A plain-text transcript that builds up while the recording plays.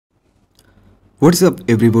What's up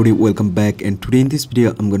everybody, welcome back, and today in this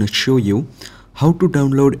video I'm gonna show you how to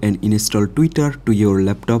download and install Twitter to your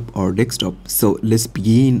laptop or desktop. So let's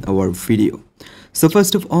begin our video. So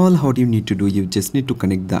first of all, how do you need to do? You just need to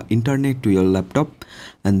connect the internet to your laptop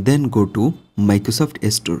and then go to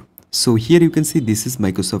Microsoft Store. So here you can see this is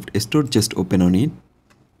Microsoft Store. Just open on it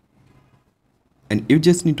and you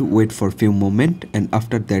just need to wait for a few moments, and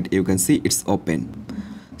after that you can see it's open.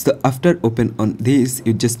 So after open on this,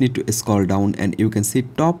 you just need to scroll down and you can see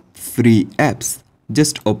top free apps.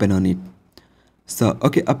 Just open on it. So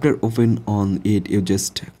okay, after open on it,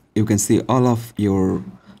 you can see all of your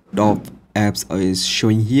top apps is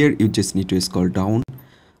showing here. You just need to scroll down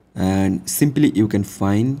and simply you can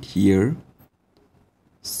find here.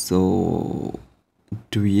 So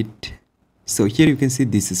do it. So here you can see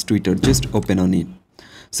this is Twitter. Just open on it.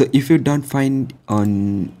 So if you don't find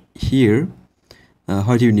on here,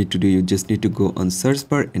 how do you need to do? You just need to go on search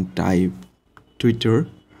bar and type Twitter,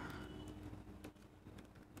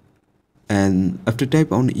 and after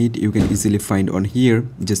type on it you can easily find on here.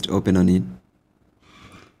 Just open on it,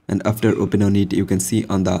 and after open on it you can see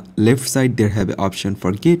on the left side there have an option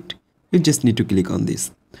for get. You just need to click on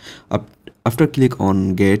this. After click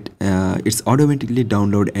on get, it's automatically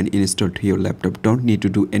download and install to your laptop. Don't need to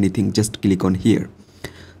do anything, just click on here.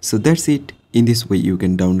 So that's it. In this way you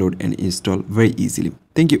can download and install very easily.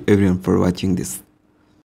 Thank you everyone for watching this.